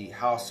the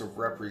House of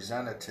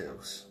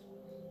Representatives.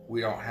 We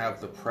don't have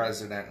the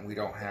president, and we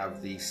don't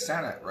have the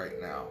Senate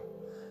right now.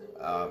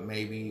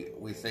 Maybe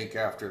we think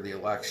after the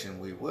election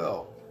we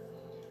will.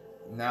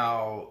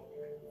 Now,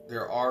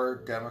 there are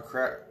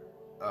Democrat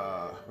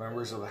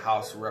members of the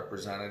House of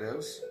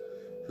Representatives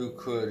who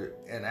could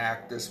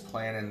enact this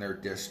plan in their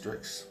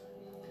districts.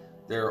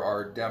 There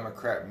are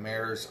Democrat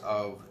mayors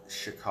of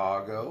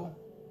Chicago,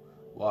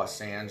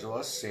 Los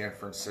Angeles, San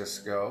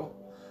Francisco,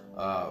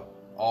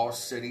 all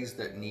cities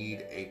that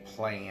need a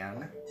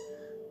plan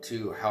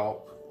to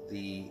help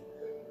the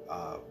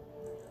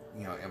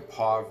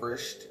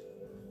impoverished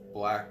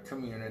black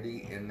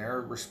community in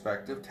their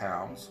respective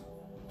towns,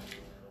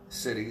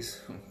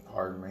 cities,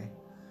 pardon me.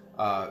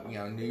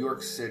 New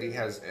York City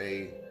has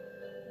a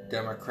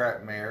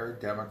Democrat mayor,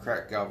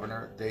 Democrat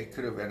governor. They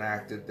could have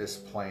enacted this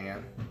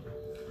plan,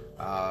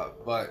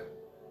 but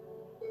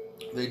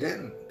they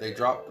didn't. They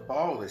dropped the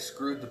ball. They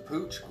screwed the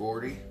pooch,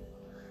 Gordy.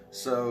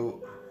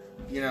 So,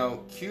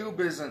 Cube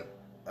isn't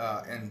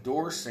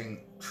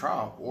endorsing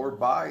Trump or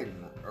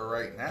Biden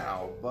right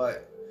now,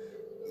 but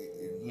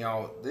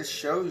this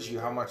shows you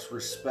how much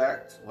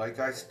respect, like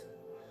I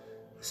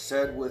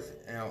said with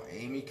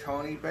Amy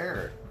Coney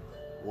Barrett.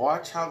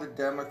 Watch how the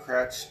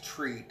Democrats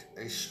treat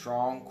a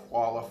strong,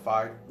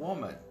 qualified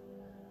woman.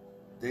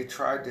 They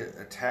tried to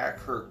attack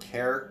her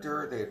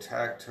character. They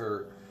attacked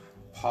her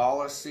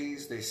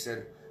policies. They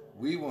said,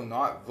 we will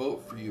not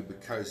vote for you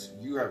because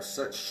you have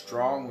such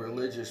strong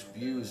religious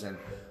views and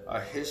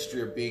a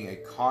history of being a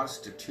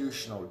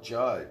constitutional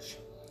judge.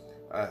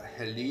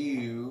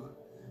 Hello.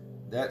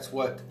 That's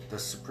what the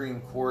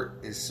Supreme Court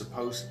is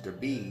supposed to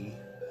be.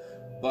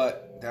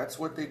 But that's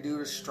what they do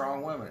to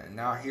strong women. And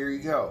now here you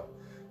go.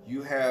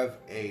 You have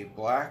a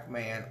black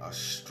man, a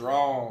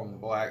strong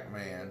black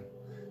man,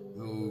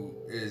 who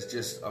is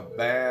just a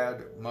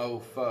bad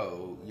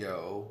mofo,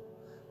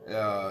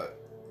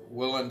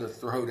 willing to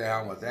throw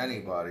down with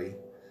anybody,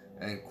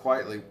 and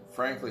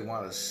frankly,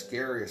 one of the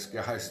scariest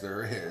guys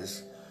there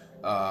is,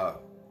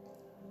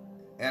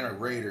 and a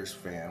Raiders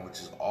fan, which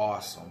is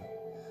awesome.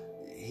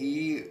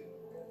 He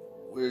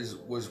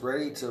was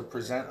ready to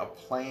present a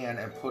plan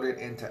and put it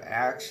into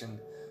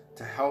action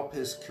to help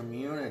his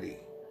community.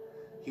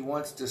 He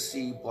wants to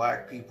see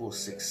black people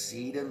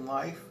succeed in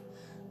life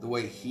the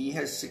way he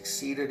has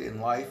succeeded in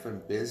life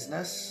and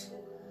business.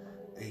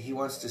 He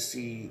wants to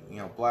see,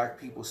 black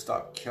people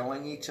stop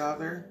killing each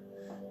other,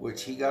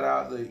 which he got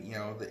out of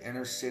the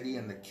inner city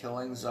and the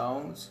killing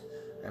zones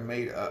and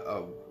made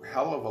a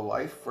hell of a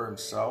life for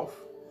himself.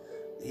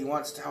 He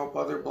wants to help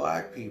other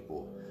black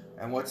people.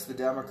 And what's the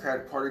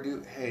Democratic Party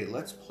do? Hey,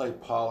 let's play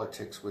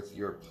politics with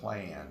your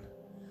plan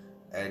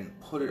and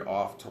put it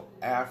off till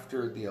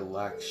after the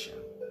election.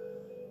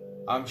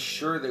 I'm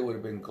sure they would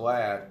have been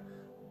glad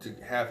to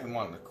have him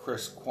on the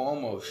Chris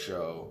Cuomo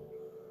show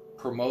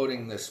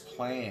promoting this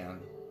plan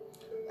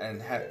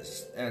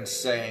and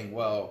saying,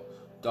 well,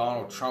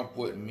 Donald Trump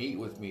wouldn't meet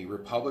with me,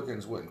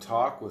 Republicans wouldn't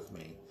talk with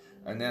me,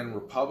 and then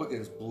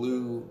Republicans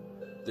blew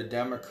the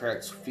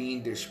Democrats'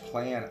 fiendish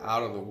plan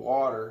out of the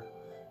water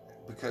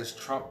because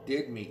Trump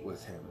did meet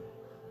with him,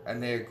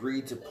 and they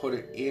agreed to put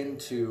it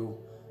into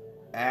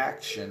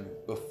action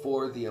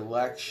before the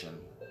election.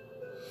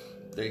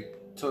 They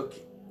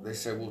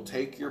said, we'll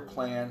take your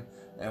plan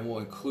and we'll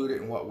include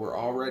it in what we're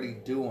already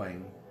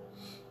doing.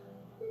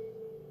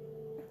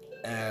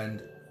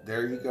 And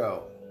there you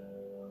go.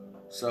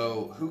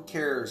 So who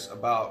cares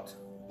about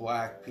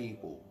black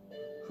people?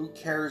 Who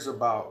cares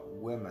about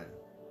women?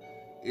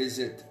 Is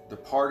it the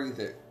party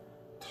that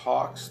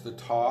talks the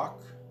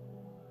talk?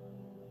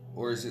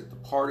 Or is it the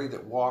party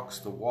that walks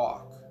the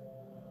walk?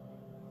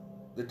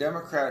 The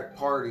Democratic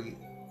Party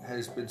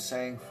has been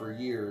saying for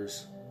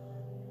years,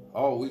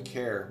 oh, we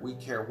care,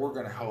 we're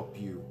going to help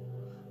you.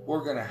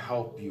 We're going to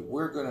help you.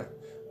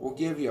 We'll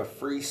give you a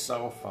free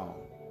cell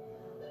phone.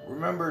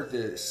 Remember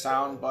the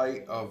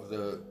soundbite of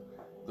the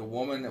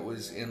woman that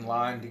was in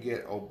line to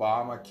get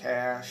Obama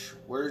cash?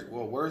 Where's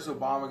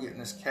Obama getting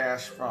this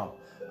cash from?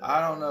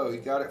 I don't know. He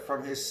got it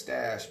from his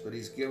stash, but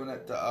he's giving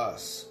it to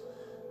us.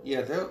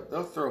 Yeah,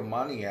 they'll throw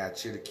money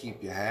at you to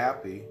keep you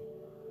happy.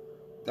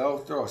 They'll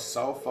throw a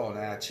cell phone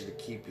at you to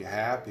keep you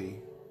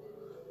happy.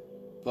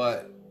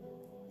 But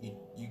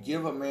you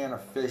give a man a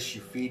fish,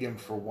 you feed him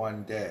for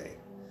one day.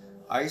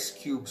 Ice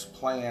Cube's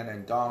plan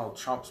and Donald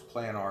Trump's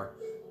plan are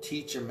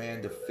teach a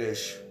man to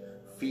fish,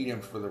 feed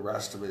him for the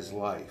rest of his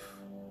life.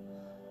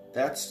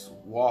 That's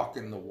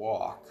walking the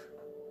walk.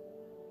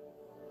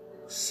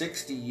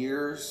 60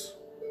 years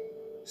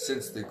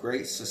since the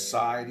Great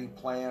Society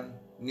plan,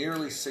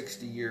 nearly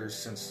 60 years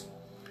since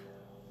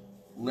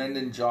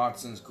Lyndon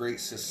Johnson's Great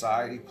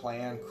Society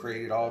plan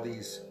created all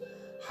these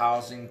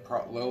housing,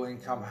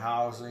 low-income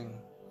housing,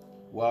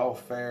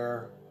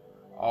 welfare,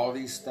 all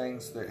these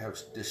things that have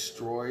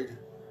destroyed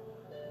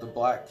the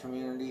black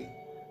community.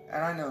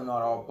 And I know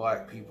not all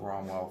black people are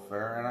on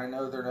welfare, and I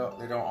know they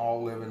don't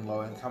all live in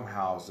low-income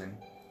housing,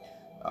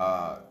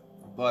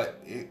 but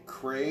it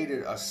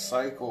created a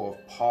cycle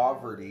of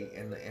poverty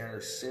in the inner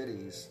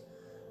cities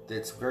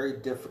that's very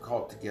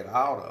difficult to get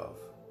out of.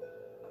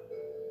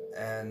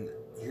 And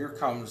here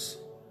comes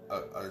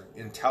an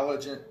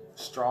intelligent,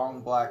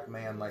 strong black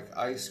man like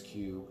Ice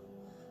Cube.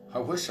 I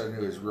wish I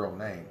knew his real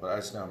name, but I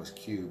just know him as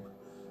Cube.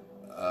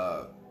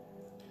 I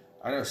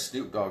know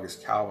Snoop Dogg is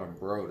Calvin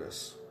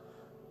Brodus,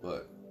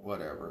 but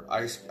whatever.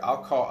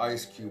 I'll call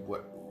Ice Cube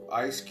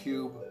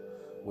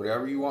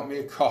whatever you want me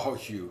to call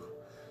you.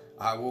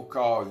 I will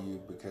call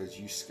you because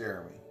you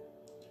scare me.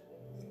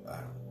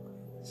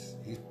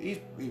 He's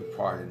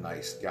probably a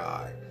nice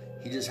guy.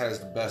 He just has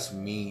the best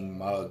mean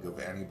mug of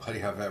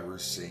anybody I've ever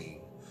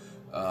seen.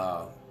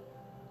 But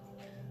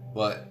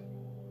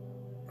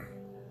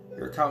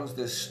here comes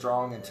this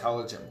strong,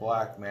 intelligent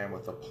black man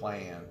with a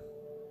plan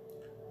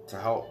to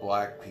help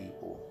black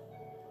people.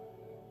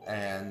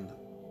 And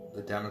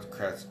the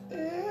Democrats,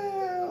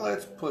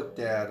 let's put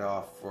that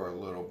off for a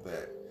little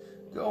bit.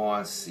 Go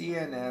on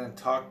CNN and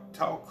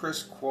tell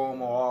Chris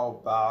Cuomo all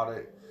about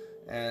it.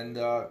 And,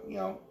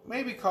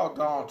 maybe call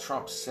Donald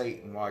Trump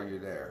Satan while you're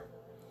there.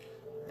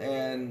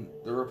 And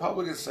the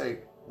Republicans say,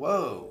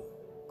 whoa,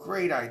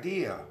 great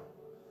idea.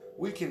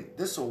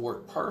 This will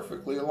work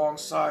perfectly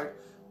alongside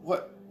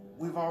what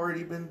we've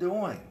already been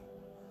doing.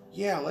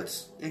 Yeah,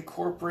 let's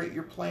incorporate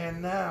your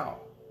plan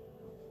now.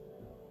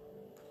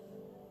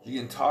 You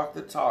can talk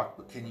the talk,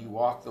 but can you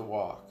walk the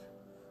walk?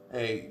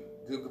 Hey,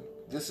 Google,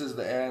 this is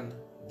the end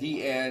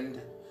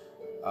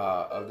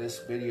of this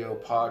video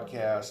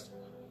podcast.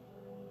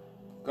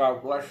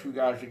 God bless you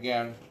guys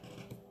again.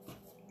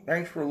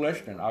 Thanks for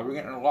listening. I'll be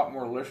getting a lot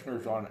more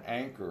listeners on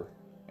Anchor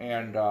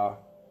and a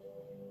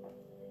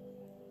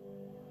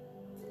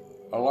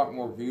lot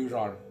more views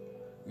on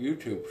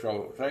YouTube.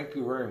 So thank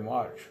you very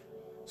much.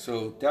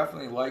 So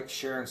definitely like,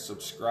 share, and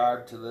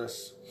subscribe to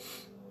this.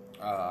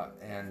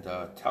 And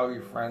tell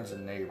your friends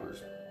and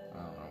neighbors.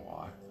 I don't know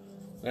why.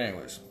 But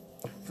anyways,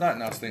 if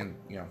nothing else, then,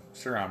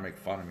 sit around and make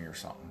fun of me or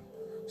something.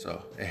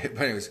 So,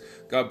 but anyways,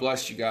 God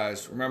bless you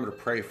guys. Remember to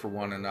pray for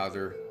one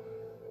another.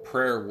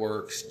 Prayer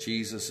works.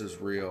 Jesus is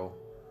real.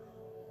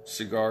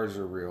 Cigars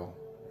are real.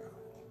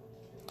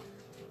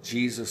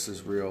 Jesus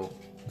is real.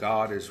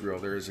 God is real.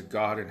 There is a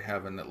God in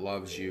heaven that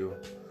loves you.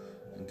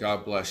 And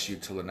God bless you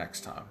till the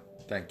next time.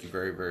 Thank you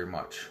very, very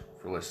much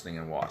for listening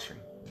and watching.